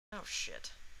Oh,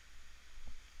 shit.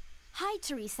 Hi,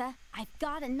 Teresa. I've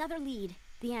got another lead.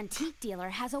 The antique dealer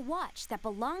has a watch that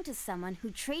belonged to someone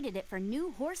who traded it for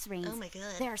new horse reins. Oh my god.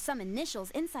 There are some initials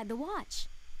inside the watch.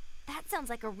 That sounds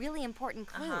like a really important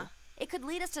clue. It could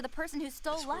lead us to the person who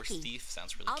stole This Lucky. horse thief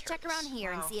sounds really I'll check around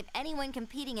here and see if anyone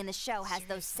competing in the show has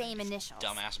those same initials.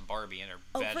 Dumbass Barbie and her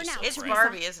For veg. now, It's Teresa.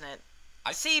 Barbie, isn't it?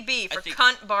 CB for think-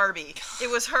 cunt Barbie. It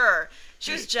was her.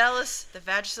 She was jealous. The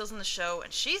Vagisil's in the show,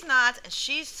 and she's not, and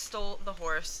she stole the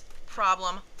horse.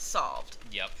 Problem solved.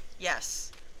 Yep.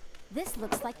 Yes. This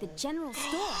looks like the general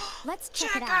store. Let's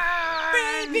check it out.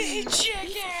 Baby These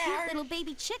cute little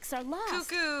baby chicks are lost.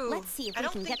 Cuckoo. Let's see if I we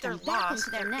don't can think get them they're back lost.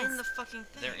 into their They're nest. in the fucking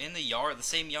thing. They're in the yard, the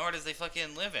same yard as they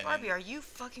fucking live in. Barbie, are you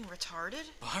fucking retarded?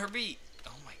 Barbie?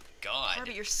 Oh my god.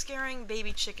 Barbie, you're scaring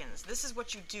baby chickens. This is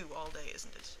what you do all day,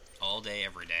 isn't it? All day,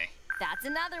 every day. That's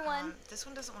another one. This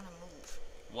one doesn't want to move.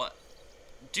 What?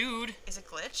 Dude. Is it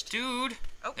glitched? Dude.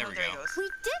 Oh, there no, we there go. he goes. We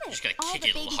did it! Just gotta All kick the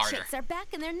it a little baby harder. chicks are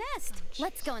back in their nest.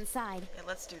 Let's go inside. Yeah,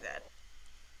 let's do that.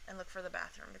 And look for the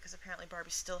bathroom, because apparently Barbie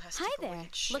still has to Hi take a there.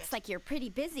 wicked shit. Looks like you're pretty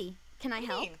busy. Can I What do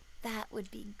you help? mean? That would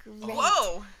be great.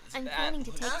 Whoa! I'm That planning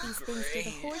to would take be these things to the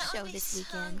great. horse show this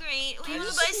weekend. Great. Will Can you you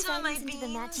buy put these some of my items into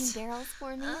the matching beans? barrels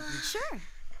for me? Sure.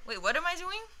 Wait, what am I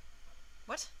doing?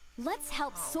 What? Let's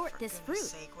help Oh, sort for this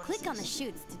goodness fruit. sake, what is Click on the this?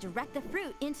 shoots to direct the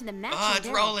fruit into the matching Ah, it's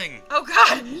barrel. rolling. Oh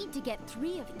god! You need to get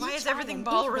 3 of Why each is everything item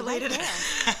ball into the right related?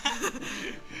 barrel.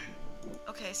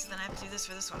 Okay, so then I have to do this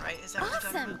for this one, right? Is that what you're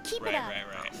talking Awesome. about? Keep Right, it up. right,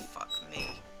 right. Oh, fuck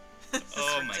me. This is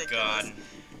Oh my ridiculous. god.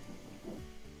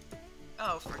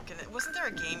 Oh, for goodness. Wasn't there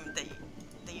a game that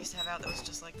they used to have out that was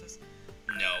just like this?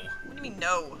 No. What do you mean,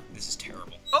 no? This is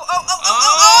terrible.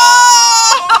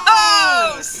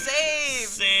 Oh! Save!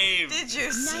 Save! Did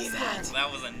you see Nice that? work.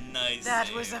 That was a nice That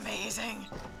save. was amazing.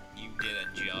 You did a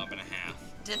job and a half.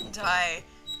 Didn't I?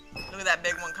 Look at that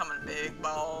big one coming. Big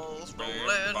balls Big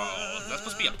rolling. balls. That's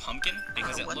supposed to be a pumpkin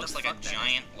because know it what looks the like a fuck that is.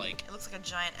 giant, like, It looks like a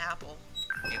giant apple.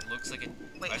 it looks like a,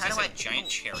 Wait, I was how gonna do say I- a giant oh,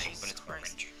 cherry, Jesus but it's Christ.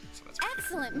 orange. So that's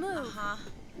Excellent move. Huh?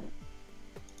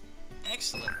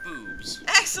 excellent boobs.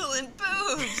 Excellent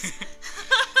boobs!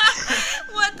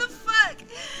 What the fuck?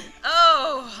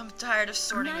 Oh, I'm tired of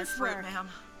sorting your Nice fruit, work. ma'am.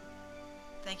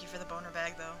 Thank you for the boner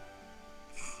bag, though.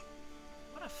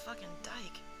 What a fucking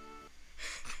dyke.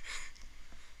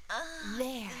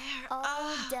 There, all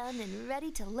Ah. done and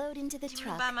ready to load into the You wanna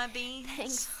truck. buy my beans?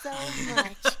 Thanks so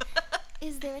much.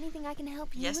 Is there anything I can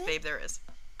help you Yes, with? babe, there is.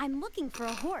 I'm looking for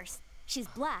a horse. She's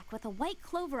black with a white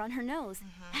clover on her nose.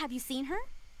 Have you seen her?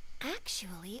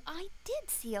 Actually, I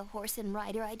did see a horse and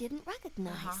rider I didn't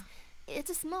recognize. It's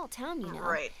a small town, you know.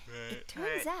 Right. It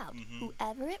turns out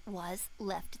whoever it was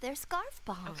left their scarf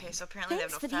behind. Okay, so apparently they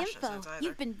Thanks have for no the fashion info. sense either.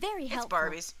 You've been very It's helpful.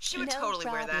 Barbie's. She would No totally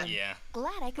wear that. problem. Yeah.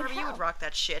 Glad I could Barbie, you help. would rock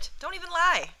that shit. Don't even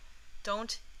lie.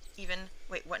 Don't even...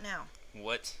 Wait, what now?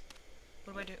 What?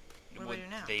 What do I do? What do I do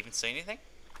now? Did they even say anything?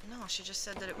 No, she just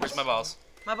said that it was... Where's my balls?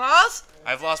 My balls?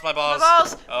 I've lost my My balls.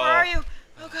 balls! Oh. Where are you?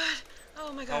 Oh god.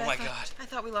 Oh my god. Oh my god. I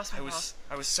thought we lost my I balls.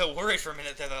 was so worried for a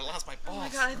minute there that I lost my balls. Oh my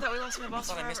god, I thought we lost my I balls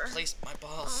thought I forever. misplaced my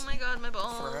balls. Oh my god, my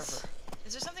balls. Forever.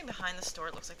 Is there something behind the store?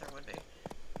 It looks like there would be.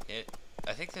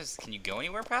 I think there's. Can you go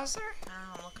anywhere past there? I don't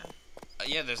know, I'm looking.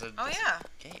 Yeah, there's a. Oh there's yeah.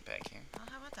 a gate back here. Oh,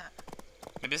 how about that?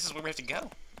 Maybe this is where we have to go.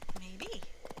 Maybe.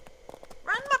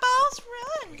 Run, my balls,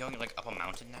 Are we run! going like up a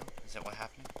mountain now? Is that what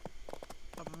happening?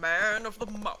 The man of the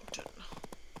mountain.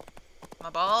 My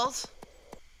balls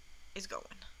is going.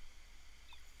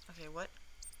 Okay, what?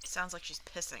 It sounds like she's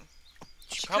pissing.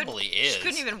 She couldn't- probably is. She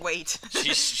couldn't even wait.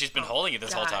 She's been holding it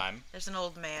this whole God. time. There's an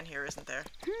old man here, isn't there?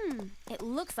 It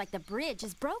looks like the bridge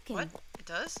is broken. What? It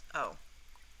does? Oh.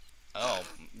 Oh,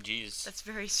 jeez. That's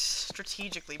very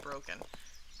strategically broken.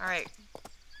 Alright.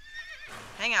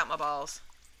 Hang out, my balls.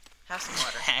 Have some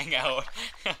water. Hang out.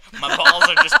 my balls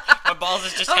are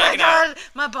just Oh my hanging out. god!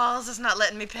 My balls is not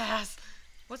letting me pass.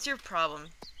 What's your problem?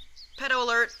 Pedo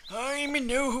alert. I'm a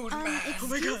nude man.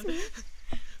 Excuse me.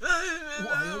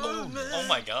 Oh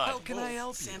my god. How can I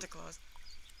help you? Santa Claus.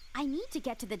 I need to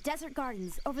get to the desert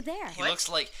gardens over there. He looks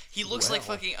like Well,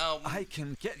 fucking I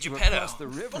can get you Geppetto. across the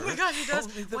river. Oh my god, he does.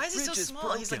 Only the Why is he so bridge is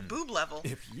small? He's like broken. boob level.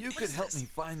 If you What could is help this? me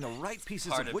find the right pieces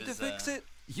Part of of wood to his, fix it,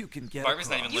 you can get Barbie's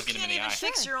not across. even You looking him can't in the even eye.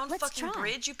 fix Sure, your own let's fucking try.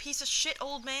 bridge, you piece of shit,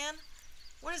 old man.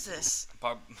 What is this?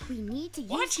 We need to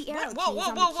What? use the arrow Whoa, keys whoa,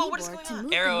 on whoa, the whoa, what is keyboard going to on?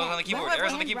 move Arrows the on the net keyboard. left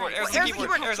Arrows on the and keyboard. right. Arrows on the Arrows on the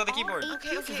keyboard. keyboard. Arrows on the keyboard. All 8 Okay,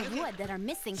 pieces okay, of okay. wood that are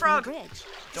missing Frog. from the bridge.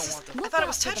 Don't want the. I Look thought it out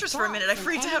was for the Tetris for a minute. I balls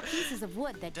freaked and out. any pieces of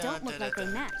wood that don't look like they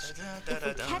match. If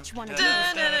we catch one of Dun,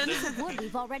 these, dun, the dun. piece of wood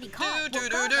we've already caught Do will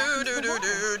do fall do back do into the do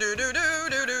water. do do do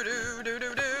do do do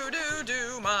do do do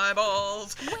do my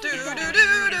balls. Do Way to do go. do do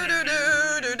do do do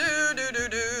do do do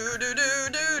do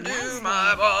do do do Nice my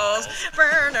one. balls.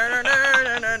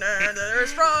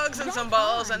 There's frogs and some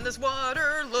balls, and this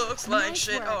water looks like Nice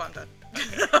shit. work. Oh, I'm done.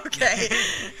 Okay.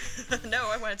 No,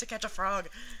 I wanted to catch a frog.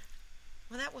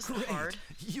 Well, that wasn't Great. hard.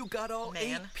 You got all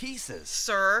Man. 8 pieces.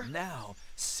 Sir. Now,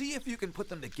 see if you can put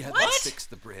them together What? and fix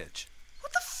the bridge.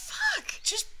 What the fuck?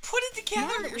 Just put it Now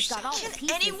together that we've got all yourself. the Can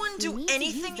pieces, anyone we do need to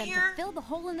anything use them here? to fill the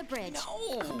hole in the bridge.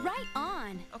 No. Right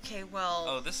on. Okay, well,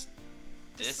 Oh, this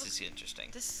This is interesting.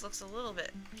 this looks a little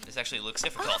bit This actually looks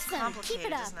difficult. Awesome. Keep complicated,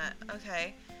 it up. isn't it?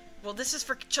 Okay. Well, this is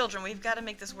for children. We've got to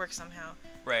make this work somehow.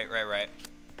 Right.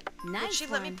 Nice Would she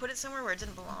let me one. put it somewhere where it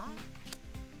didn't belong?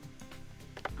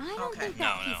 I don't Okay. think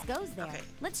that No, piece goes there. Okay.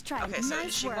 Let's try. Okay, so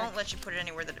nice she work. won't let you put it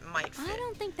anywhere that it might fit. I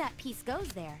don't think that piece goes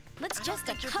there. Let's I just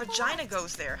don't think a your couple vagina left.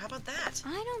 goes there. How about that?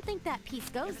 I don't think that piece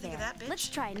goes ever think there. of that, bitch? Let's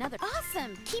try another.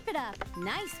 Awesome. Keep it up.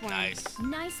 Nice one. Nice.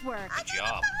 Nice work. Good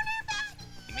job.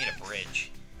 You made a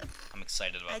bridge. I'm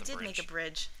excited about I the did bridge. make a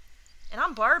bridge. And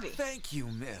I'm Barbie. Thank you,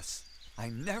 miss. I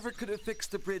never could have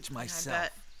fixed the bridge I myself.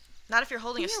 bet. Not if you're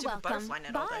holding a You're stupid welcome. butterfly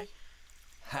net all Bye. day.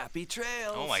 Happy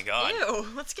trails. Oh my god. Ew,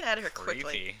 let's get out of here quickly.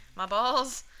 Creepy. My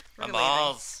balls. We're My leaving.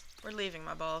 balls. We're leaving,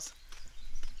 my balls.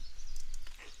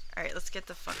 Alright, let's get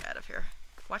the fuck out of here.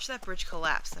 Watch that bridge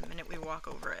collapse the minute we walk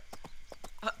over it.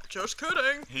 Just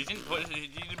kidding. You didn't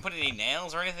put any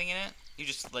nails or anything in it? You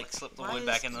just like slipped the wood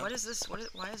back in the. What is this?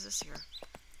 Why is this here?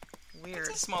 Weird.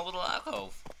 It's a small little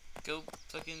alcove. Go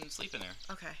fucking sleep in there.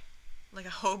 Okay. Like a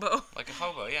hobo. Like a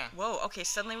hobo, yeah. Whoa, okay,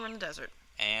 suddenly we're in the desert.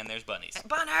 And there's bunnies.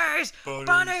 Bunnies! Bunnies.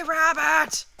 Bunny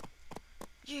rabbit!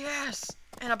 Yes!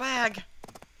 And a bag.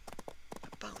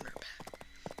 A boner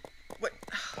bag. What?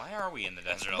 Why are we in the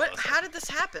desert all What? of a sudden? How did this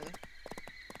happen?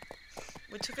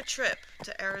 We took a trip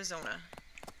to Arizona.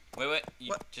 Wait. You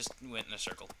What? just went in a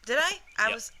circle. Did I?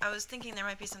 Yep. I was thinking there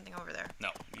might be something over there. No,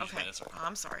 you just Okay. went in a circle. Oh,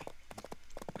 I'm sorry.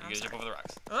 You I'm gotta jump sorry. over the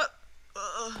rocks.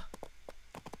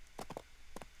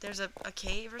 There's a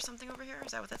cave or something over here?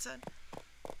 Is that what that said?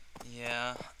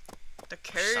 Yeah. The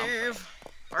cave. Something.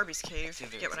 Barbie's cave. See,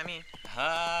 Get what I mean?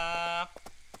 Ha.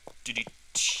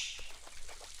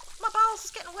 My balls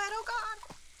is getting wet. Oh god.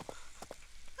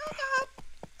 Oh god.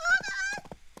 Oh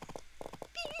god.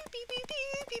 Beep, beep, beep, beep,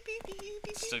 beep, beep, beep,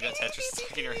 beep, Still got beep, Tetris beep,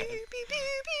 stuck in your head. beep, beep,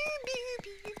 beep,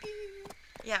 beep, beep, beep.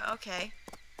 Yeah, okay.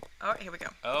 Oh, here we go.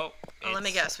 Oh. Oh, let me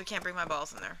it's- guess. We can't bring my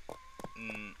balls in there.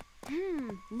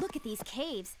 Look at these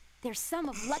caves. There's some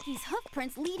of Lucky's hoof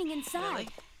prints leading inside. Really?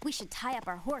 We should tie up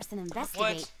our horse and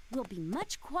investigate. We'll be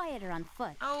much quieter on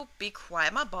foot. Oh, be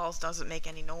quiet. My balls doesn't make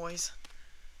any noise.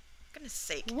 For goodness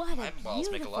sake. What My a balls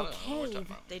make a beautiful lot of noise. What are you cave. talking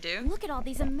about? They do? Look at all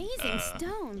these amazing You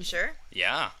stones. sure?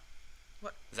 Yeah.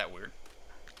 What? Is that weird?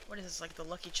 What is this, like the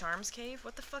Lucky Charms cave?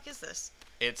 What the fuck is this?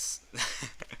 It's.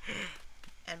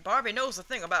 And Barbie knows the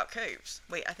thing about caves.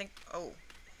 Wait, I think. Oh,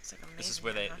 it's like amazing. This is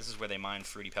where they. huh? This is where they mine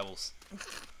fruity pebbles.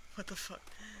 What the fuck?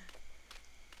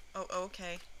 Oh,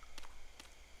 okay.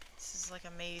 This is like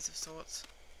a maze of sorts.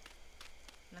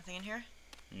 Nothing in here?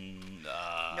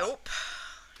 Nope.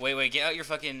 Wait. Get out your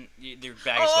fucking. Your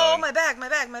bag is Oh, flowing. my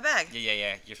bag.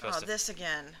 Yeah. You're supposed Oh, to. this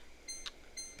again.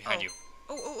 Behind oh. you.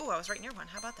 Oh, I was right near one.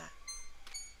 How about that?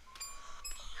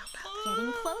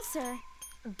 Getting closer.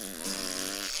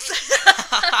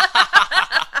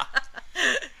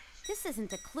 This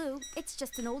isn't a clue. It's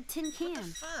just an old tin can.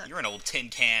 Fuck. You're an old tin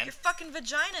can. Your fucking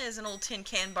vagina is an old tin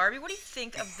can, Barbie. What do you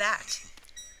think of that?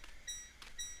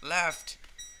 Left.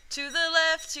 To the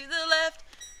left, to the left.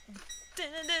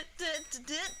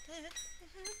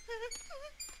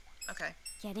 Okay.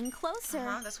 Getting closer.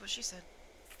 That's what she said.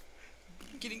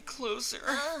 I'm getting closer.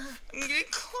 I'm getting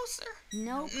closer.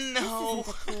 Nope. No. This isn't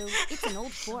a clue. It's an old Oh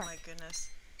fork. my goodness.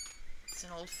 It's an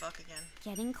old fuck again.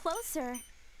 Getting closer.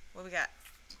 What we got?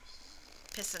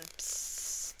 Pissing.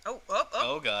 Psst. Oh.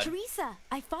 Oh god. Teresa,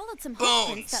 I followed some Bones.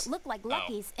 hoof prints that look like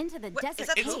Lucky's into the What, is desert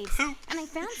that caves, poop? Poop. and I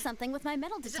found something with my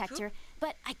metal Is it detector,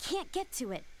 but I can't get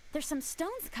to it. There's some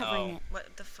stones covering Oh. it.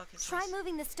 What the fuck is Try this?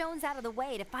 moving the stones out of the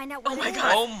way to find out what my it is.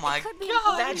 God. Oh my It could be god.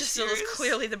 important. Vagisil is serious?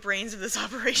 clearly the brains of this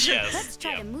operation. Yes. Let's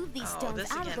try yeah. to move these Oh, stones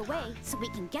this out of the again, huh? way so we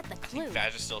can get the clue.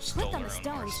 Vagisil stole Click on her the own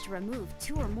stones horse. to remove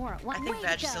 2 or more at once. I think Way to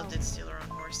Vagisil go. did steal her own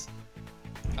horse.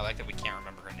 I like that we can't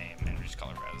remember her name and we just call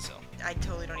her Vagisil. I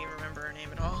totally don't even remember her name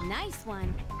at all. Nice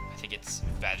one. I think it's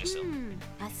Vagisil.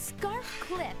 A scarf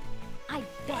clip. I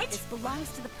bet What? this belongs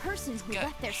to the person who got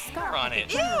left their hair scarf on at the it.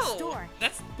 general Ew. store.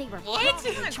 That's They were what? probably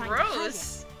Isn't that trying to hide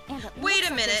gross? it. And it Wait looks a like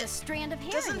there's minute. a strand of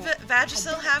hair Doesn't in it. Vagisil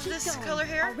I better have keep this going. color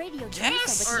hair? I'll radio Yes.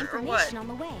 Teresa with the Or what? information on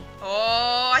the way.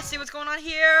 Oh, I see what's going on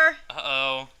here.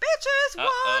 Uh-oh. Bitches,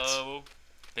 what? Uh-oh.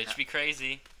 Bitch be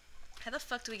crazy. How the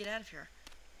fuck do we get out of here?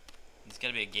 There's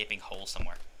gotta be a gaping hole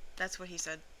somewhere. That's what he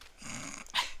said.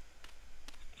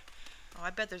 Oh, I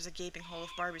bet there's a gaping hole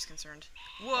if Barbie's concerned.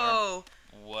 Whoa!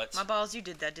 What? My balls, you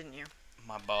did that, didn't you?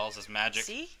 My balls is magic.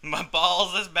 See? My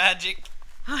balls is magic.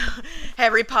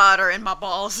 Harry Potter and my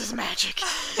balls is magic.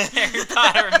 Harry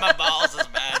Potter and my balls is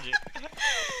magic.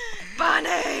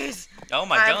 Bunnies! Oh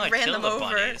my I god, ran kill them the over.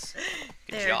 bunnies.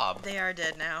 Good job. They are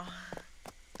dead now.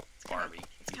 Barbie,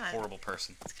 you horrible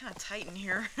person. It's kind of tight in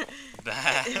here.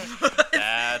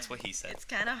 That's what he said. It's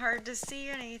kind of hard to see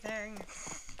anything.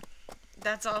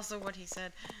 That's also what he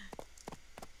said.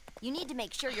 You need to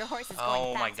make sure your horse is going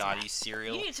Oh my fast god, enough. you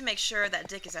cereal. You need to make sure that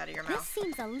dick is out of your This mouth.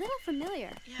 seems a little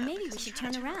familiar. Yeah, Maybe we because should I'm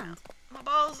trying turn to around. My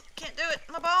balls. Can't do it.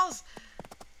 My balls.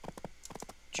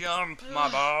 Jump, my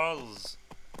balls.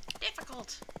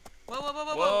 Difficult. Whoa, whoa, whoa,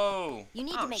 whoa, whoa. Whoa. You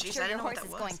need Oh, to make jeez, sure I your didn't know what horse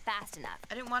is that going was. fast enough.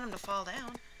 I didn't want him to fall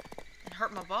down and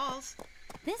hurt my balls.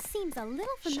 This seems a little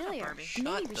Shut up, familiar. Barbie.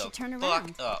 Maybe we Shut should turn the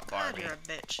around. fuck up, God, Barbie. you're a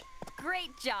bitch.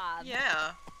 Great job.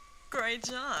 Yeah. Great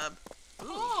job. Ooh.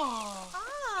 Oh.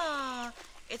 Ah.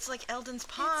 It's like Eldon's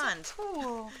pond.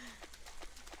 Cool.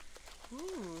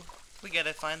 Ooh. We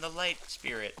gotta find the light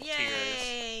spirit. Tears.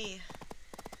 Yay.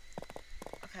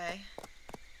 Okay.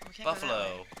 We can't go that way.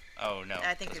 Buffalo. Oh no.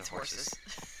 I think those it's are horses.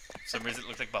 For some reason it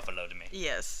looked like buffalo to me.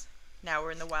 Yes. Now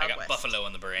we're in the I Wild got West. buffalo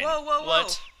in the brain. Whoa, whoa, whoa.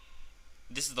 What?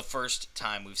 This is the first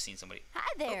time we've seen somebody.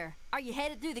 Hi there. Are you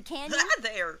headed through the canyon?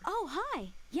 There. Oh, hi.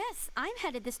 Yes, I'm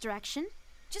headed this direction.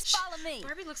 Just follow me.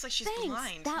 Barbie looks like she's Thanks,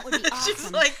 blind. that would be She's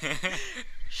awesome. like,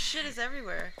 shit is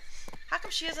everywhere. How come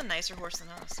she has a nicer horse than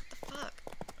us? What the fuck?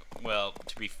 Well,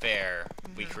 to be fair,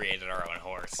 we created our own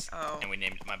horse. Oh. And we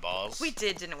named it My Balls. We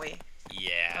did, didn't we?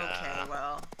 Yeah. Okay,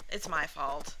 well, it's my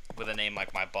fault. With a name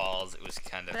like My Balls, it was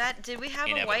kind of. But did we have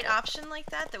a white inevitable. option like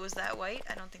that was that white?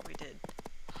 I don't think we did.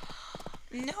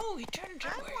 No, he turned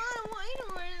I want a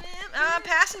white one. I'm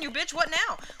passing you, bitch. What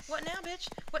now? What now, bitch?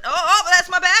 What? Oh, that's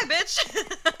my bag,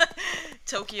 bitch.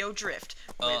 Tokyo Drift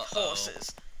with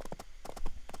horses.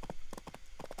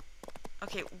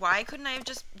 Okay, why couldn't I have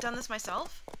just done this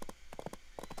myself?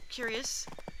 Curious.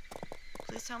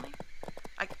 Please tell me.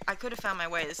 I could have found my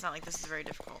way. It's not like this is very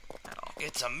difficult at all.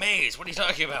 It's a maze. What are you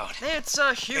talking about? It's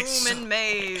a human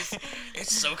maze.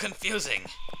 It's so confusing.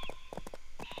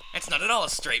 It's not at all a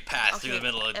straight path through the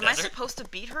middle of the am I desert. supposed to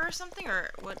beat her or something, or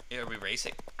what? Are we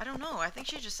racing? I don't know. I think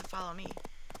she just said follow me.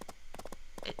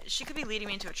 She could be leading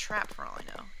me into a trap for all I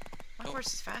know. My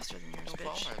horse is faster than yours, Go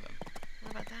bitch. follow them.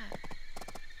 What about that?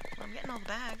 Well, I'm getting all the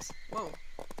bags. Whoa.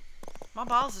 My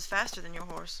balls is faster than your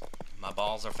horse. My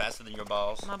balls are faster than your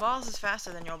balls. My balls is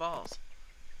faster than your balls.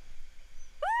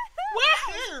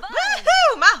 Woohoo!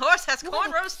 Woohoo! My horse has What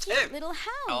a cornrows cute too. little house.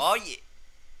 Oh yeah.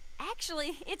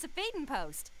 Actually, it's a feeding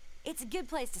post. It's a good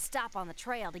place to stop on the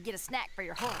trail to get a snack for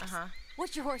your horse. Uh-huh.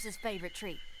 What's your horse's favorite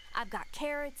treat? I've got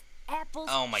carrots, apples,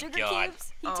 Oh my sugar God.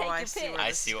 cubes. You Oh, take I your see pick. where I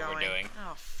this see is what we're going. doing.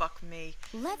 Oh, fuck me.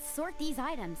 Let's sort these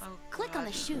items. Oh, Click on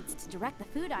the God. chutes to direct the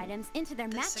food items into their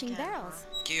This matching again, barrels.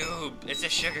 Cube. It's a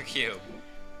sugar cube.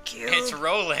 Cube. It's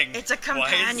rolling. It's a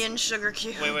companion sugar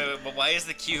cube. Wait. But why is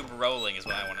the cube rolling? Is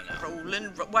what I want to know. Rolling.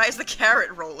 Why is the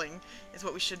carrot rolling? Is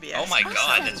what we should be Oh asking. my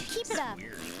God, Awesome. that's Keep it up.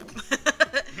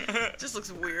 weird. Just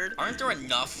looks weird. Aren't there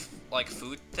enough like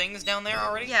food things down there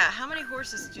already? Yeah, how many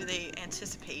horses do they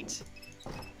anticipate?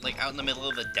 Like out in the middle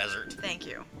of the desert. Thank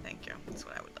you. Thank you. That's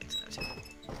what I would like to know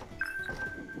too.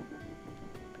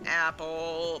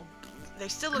 Apple. They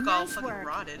still look all Nice fucking work.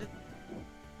 rotted.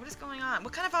 What is going on?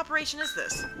 What kind of operation is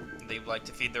this? They like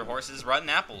to feed their horses rotten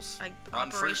apples, Like rotten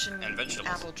Operation fruit, and vegetables.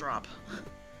 Apple Drop.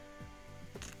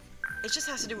 It just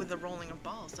has to do with the rolling of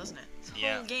balls, doesn't it? This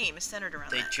Yeah. whole game is centered around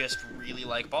They that. just really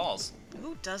like balls.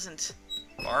 Who doesn't?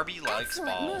 Barbie likes Excellent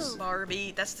balls. move.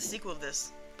 Barbie. That's the sequel of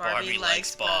this. Barbie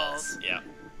likes balls. Yeah.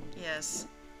 Yes.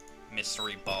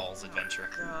 Mystery Balls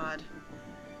Adventure. God.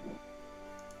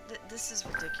 This is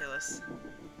ridiculous.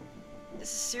 This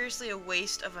is seriously a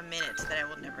waste of a minute that I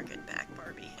will never get back,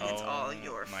 Barbie. And it's all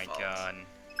your my fault. God.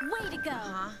 Way to go.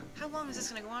 Huh? How long is this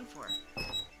gonna go on for?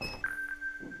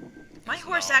 My As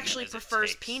horse long actually as it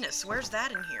prefers takes. penis. Where's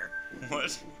that in here?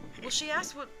 What? Well, she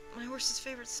asked what my horse's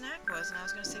favorite snack was, and I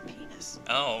was gonna say penis.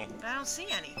 Oh, But I don't see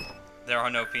any. there are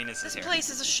no penises This here. place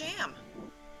is a sham.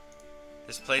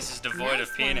 This place is devoid Nice of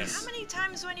one. penis. How many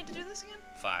times do I need to do this again?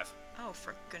 5. Oh,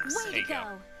 for goodness Way sake. to you go.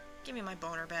 go. Give me my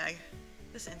boner bag.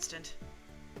 This instant.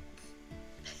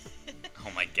 Oh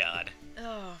my God.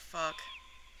 Oh, fuck.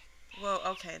 Whoa,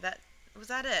 okay, was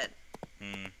that it?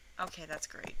 Hmm. Okay, that's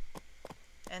great.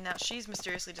 And now she's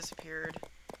mysteriously disappeared.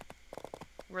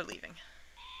 We're leaving.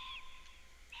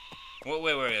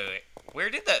 Wait. Where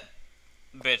did that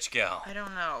bitch go? I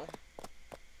don't know.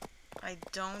 I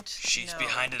don't She's know.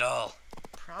 behind it all.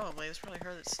 Probably. It was probably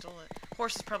her that stole it.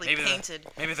 horse is probably Maybe painted.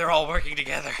 Maybe they're all working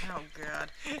together. Oh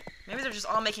god. Maybe they're just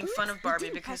all making fun of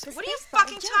Barbie because. press the What are you space bar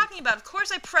fucking to jump. talking about? Of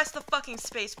course I pressed the fucking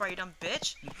space bar, you dumb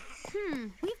bitch.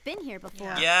 We've been here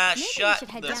before. Yeah, Maybe we shut should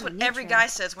head the- down That's the what new every trail. guy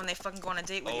says when they fucking go on a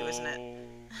date with you, isn't it?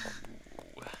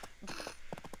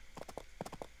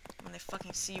 When they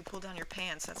fucking see you pull down your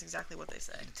pants, that's exactly what they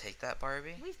say. Take that,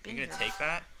 Barbie? We've been You're gonna here. take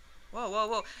that? Whoa, whoa,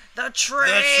 whoa. The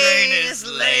train is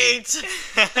late.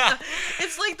 late.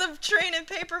 It's like the train in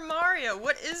Paper Mario.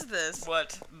 What is this?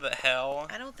 What the hell?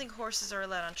 I don't think horses are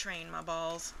allowed on train, my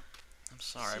balls. I'm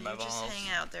sorry, So my you balls. just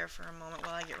hang out there for a moment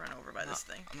while I get run over by this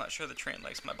thing. I'm not sure the train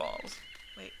likes my balls.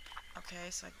 Wait, okay,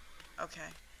 so okay.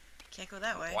 Can't go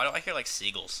that way. Why do I hear like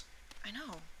seagulls? I know.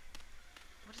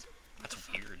 What is That's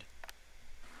weird.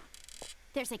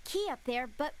 There's a key up there,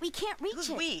 but we can't reach Who's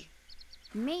it. we?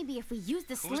 Maybe if we use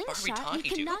the Who's Barbie slingshot, we talking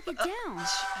can to? knock it down.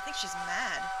 I think she's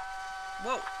mad.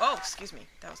 Whoa. Oh, excuse me.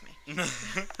 That was me.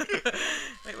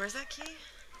 Wait, where's that key?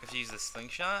 If you use the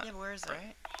slingshot, Yeah, but where is it?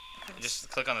 right? You just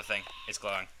click on the thing. It's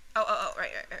glowing. Oh, right.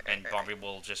 And Barbie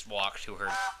will just walk to her.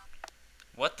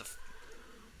 What the?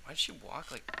 Why did she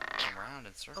walk like around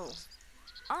in circles?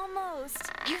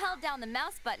 Almost. You held down the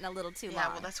mouse button a little too Yeah,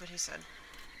 long. well, that's what he said.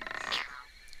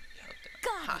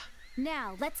 Got it.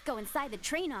 Now, let's go inside the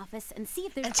train office and see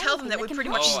if there's And tell them anything that we can pretty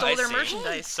help much us. stole I their see.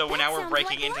 merchandise. So That now we're sounds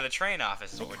breaking like into luck. the train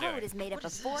office. Is The what we're code doing. is made up What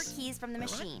of is 4 this? keys from the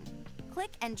What? machine.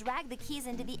 Click and drag the keys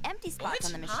into the empty spots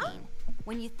What? on the Huh? machine.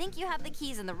 When you think you have the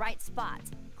keys in the right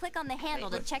spots, click on the handle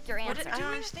Wait, to check your What answer. I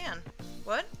don't understand.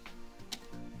 What?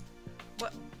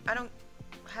 What? I don't.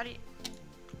 How do you?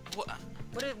 What?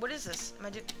 What is this? Am I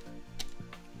do?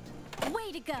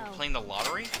 Way to go. Playing the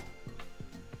lottery?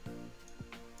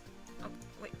 Oh,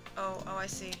 wait. Oh, I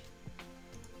see.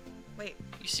 Wait,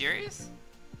 You serious?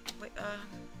 wait.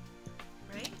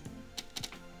 Right?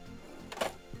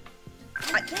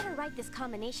 I better write this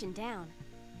combination down.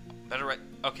 Better right.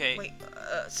 Okay. Wait.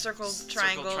 Circle, Circle,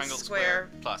 triangle, triangle, square,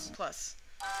 plus. plus.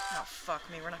 Oh fuck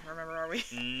me. We're not gonna remember, are we?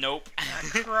 Nope.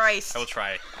 Christ. I will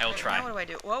try. I will Wait, try. Now what do I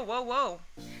do? Whoa, whoa, whoa.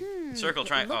 Circle, It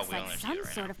triangle. looks Oh, we don't like have to some do it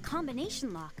right sort now. of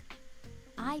combination lock.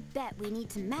 I bet we need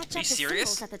to match Are up you the serious?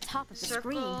 symbols at the top of the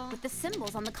Circle. screen with the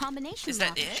symbols on the combination Is that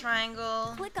lock. it?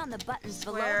 Triangle. Click on the buttons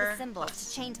below Square, the symbols plus.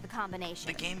 to change the combination.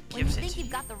 The game When you gives it think to you've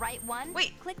you. got the right one,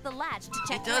 Wait. click the latch to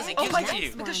check It does, the it Oh gives my it to god,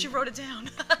 you. because she wrote it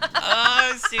down.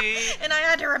 Oh, see. And I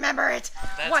had to remember it.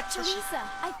 That's- What? Teresa,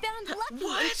 I found Lucky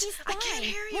What? and she's I fine. can't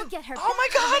hear you. We'll get her Oh my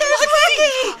back god, to there's the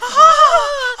Lucky!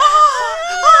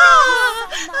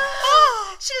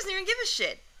 She doesn't even give a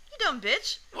shit. You dumb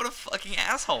bitch. What a fucking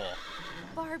asshole.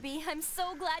 Barbie, I'm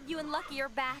so glad you and Lucky are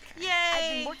back. Yay.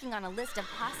 I've been working on a list of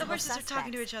possible horses are suspects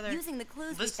talking to each other. using the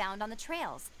clues List- we found on the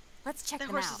trails. Let's check That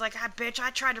them horse out. is like, bitch, I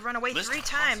tried to run away List 3 of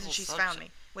times and possible she's subject- found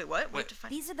me. Wait, what? We Wait. have to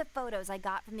find... These are the photos I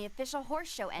got from the official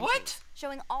horse show entries, What?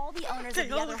 showing all the owners They of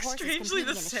the all other look horses strangely competing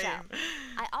the in the same. show.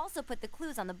 I also put the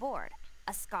clues on the board: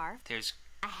 a scarf, There's.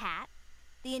 a hat,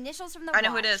 the initials from the I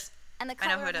know who it watch, is. and the I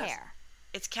know color who it of is. hair.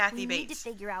 It's Kathy We need to Bates.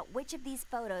 figure out which of these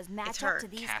photos match It's up her. to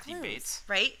these Kathy clues. Bates.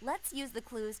 Right? Let's use the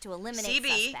clues to eliminate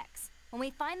CB. suspects. When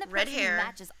we find the Red person hair, who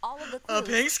matches all of the A clues,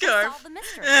 pink we scarf. solve the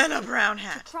mystery. And a brown To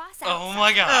hat. cross out Oh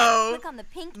my god. Oh click on the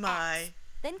pink my X.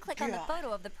 Then click on the God.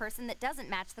 photo of the person that doesn't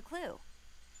match the clue.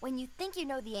 When you think you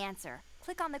know the answer,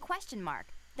 click on the question mark.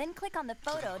 Then click on the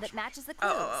photo that matches the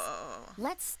clues. Oh.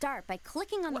 Let's start by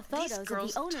clicking on the Well, these photos of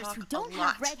girls the owners talk who a don't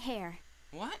lot. have red hair.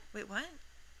 What? Wait, what?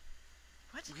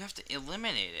 What? We have to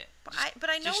eliminate it. But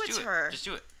I know Just it's do it. her. Just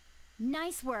do it.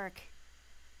 Nice work.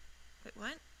 Wait,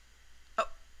 what? Oh,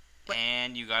 What?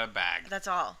 And you got a bag. that's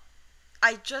all.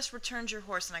 I just returned your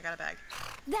horse and I got a bag.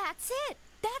 That's it.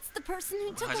 That's the person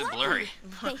who took Why is it Lucky. blurry?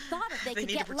 They thought if they, They could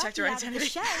need to get protect Lucky her out of the identity.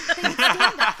 show, they would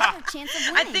stand a better chance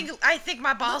of winning. I think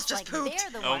my balls Looks just like pooped.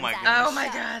 they're the Oh ones my out of goodness. the Oh my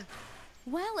show. god.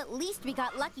 Well, at least we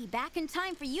got Lucky back in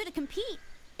time for you to compete.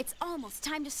 It's almost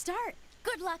time to start.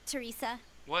 Good luck, Teresa.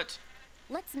 What?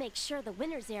 Let's make sure the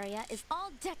winner's area is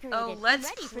all decorated Oh, and let's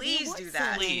ready for please the award do that.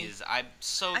 ceremony. Please. I'm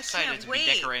so I excited can't to wait.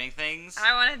 be decorating things.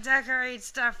 I want to decorate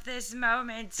stuff this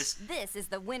moment. This is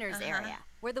the winner's area,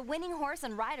 where the winning horse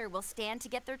and rider will stand to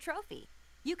get their trophy.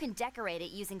 You can decorate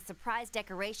it using surprise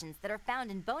decorations that are found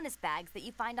in bonus bags that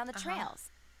you find on the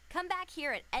trails. Come back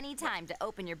here at any time to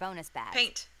open your bonus bag.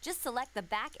 Paint. Just select the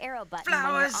back arrow button when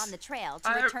Flowers. you're on the trail to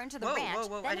I- return to the whoa, ranch, whoa,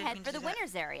 whoa, I then didn't head mean for to the do that.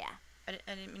 winner's area. I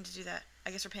didn't mean to do that.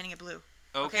 I guess we're painting it blue.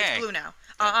 Okay. It's blue now.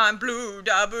 I'm blue,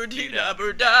 da boo dee da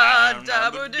boo da,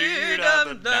 da boo dee da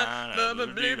boo da, blah blah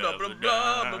blah blah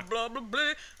blah blah blah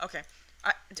blah. Okay.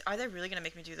 Are they really gonna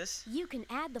make me do this? You can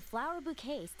add the flower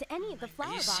bouquets to any of the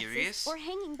flower boxes serious? or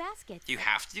hanging baskets. Do you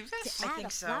have to do this? To I add think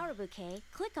a so. flower bouquet,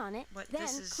 click on it, What, then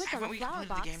this is- click on Haven't the we flower completed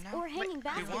the box game now? or hanging Wait,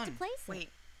 basket won. to place it. Wait,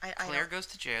 I Claire don't- goes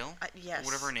to jail. yes. Or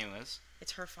whatever her name is.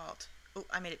 It's her fault. Oh,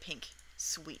 I made it pink.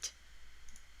 Sweet.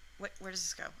 Where does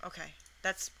this go? Okay,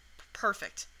 that's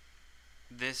perfect.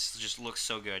 This just looks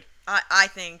so good. I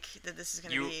think that this is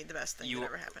gonna be the best thing that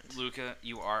ever happened. Luca,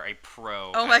 you are a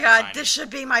pro. Oh at my god, designing. this should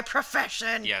be my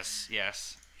profession. Yes,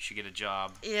 yes. You should get a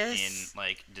job Yes. in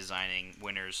like designing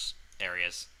winners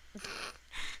areas.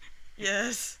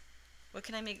 Yes. What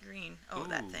can I make green? Oh,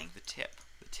 that Ooh, thing. The tip.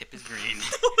 The tip is green.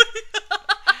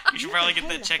 You should probably get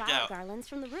hang that the checked flower out. garlands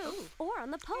from the roof or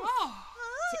on the post.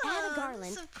 To add a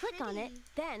garland, so click on it,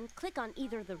 then click on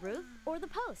either the roof or the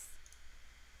post.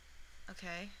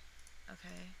 Okay.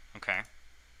 Okay. Okay.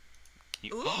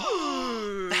 You,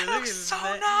 Ooh, that look looks at so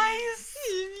that. nice.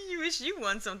 You wish you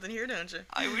won something here, don't you?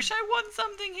 I wish I won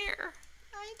something here.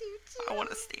 I do too. I want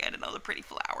to stand in all the pretty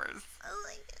flowers. Oh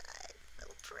my god, so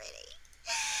pretty.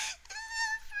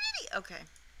 So pretty. Okay.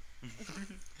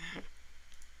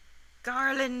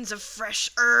 Garlands of fresh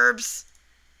herbs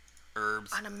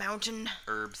Herbs. on a mountain.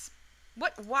 Herbs.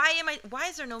 What? Why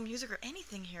is there no music or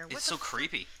anything here? What It's the so fuck?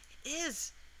 creepy. It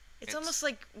is. It's It's- almost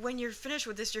like when you're finished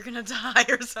with this, you're gonna die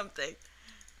or something.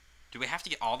 Do we have to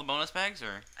get all the bonus bags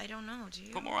or I don't know. Do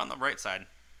you? put more on the right side?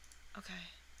 Okay.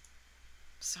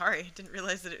 Sorry, didn't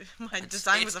realize that my It's-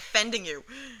 design was it's- offending you.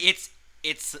 It's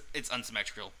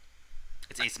unsymmetrical.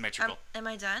 It's asymmetrical. Am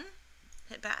I done?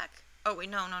 Hit back. Oh wait,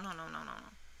 no.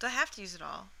 Do I have to use it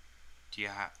all? Do you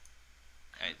have?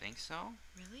 I think so.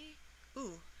 Really?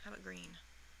 Ooh, how about green?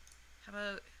 How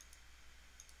about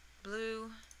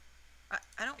blue? I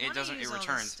don't want to It doesn't. use It all this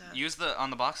returns. stuff. Use the on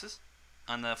the boxes,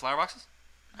 on the flower boxes.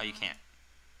 Oh, you can't.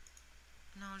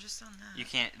 No, just on that. You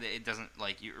can't. It doesn't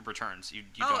like it returns. You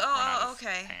Oh, don't run out of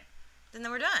okay. paint. Then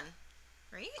we're done,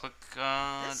 right? Click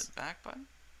This? the back button.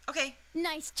 Okay.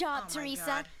 Nice job, Oh my Teresa.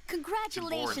 God.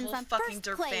 Congratulations Whole on fucking first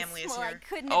Derp place. family is Well, I here.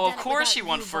 couldn't Oh, have of done it course without she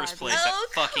won you, first Barbie. place. That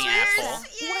fucking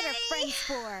asshole. What are friends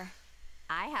for?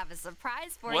 I have a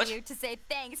surprise for What? you to say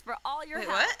thanks for all your Wait,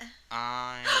 help. what?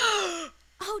 I.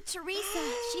 Oh,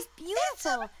 Teresa, she's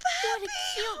beautiful. What a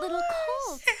cute little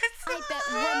colt. I bet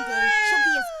one day she'll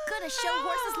be as good as show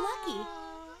horse as Lucky.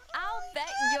 I'll bet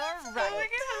you're right.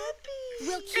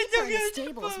 We'll keep her in the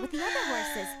stables with the other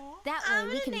horses. That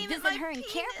way we can name it visit my her and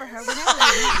care for her penis. whenever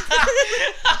we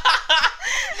want.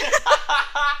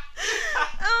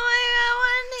 Oh my god,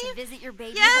 what a To name. visit your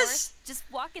baby Yes! horse, just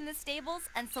walk in the stables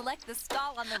and select the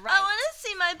stall on the I right. want to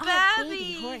see my Our baby.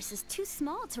 baby horse is too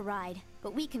small to ride,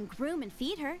 but we can groom and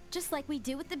feed her just like we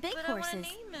do with the big But I wanna horses.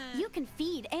 name it. You can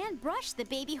feed and brush the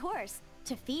baby horse.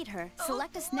 To feed her,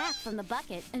 select a snack from the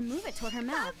bucket and move it toward her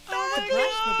mouth. Oh to my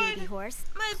brush God. the baby horse,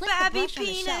 My click baby the brush on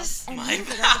the penis. shelf and My move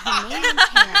it over her mane and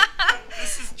tail.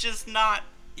 This is just not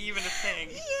even a thing.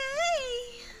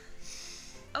 Yay.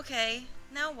 Okay,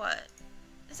 now what?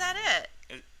 Is that it?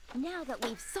 Now that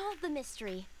we've solved the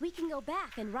mystery, we can go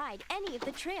back and ride any of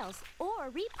the trails or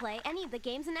replay any of the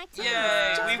games and activities.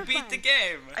 Yay! just We for beat fun. the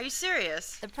game. Are you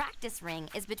serious? The practice ring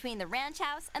is between the ranch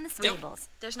house and the stables.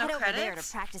 There's no Head over there to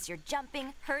credits? practice your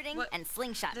jumping, hurting, What? and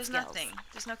slingshot There's skills. nothing.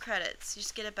 There's no credits. You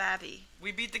just get a babby.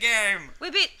 We beat the game. We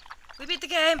beat the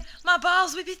game. My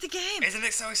balls, we beat the game. Isn't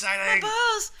it so My exciting?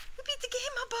 balls. We beat the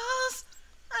game, my balls.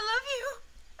 I love you.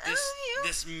 I This love you.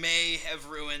 this may have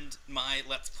ruined my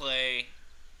Let's Play,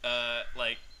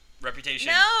 reputation.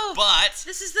 No. But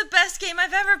This is the best game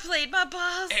I've ever played, my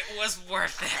balls. it was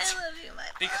worth I it love you, my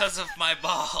balls. because of my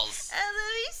balls. I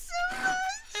love you so much.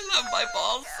 I love my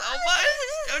balls so much.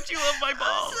 Don't you love my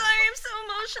balls? I'm sorry, I'm so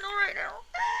emotional right now.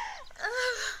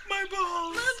 My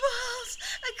balls. My balls.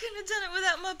 I couldn't have done it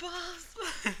without my balls.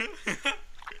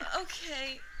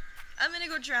 Okay. I'm gonna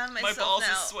go drown My myself balls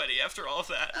now. is sweaty after all of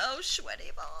that. Oh,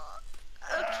 sweaty ball.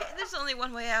 Okay, there's only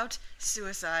one way out.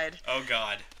 Suicide. Oh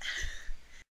God.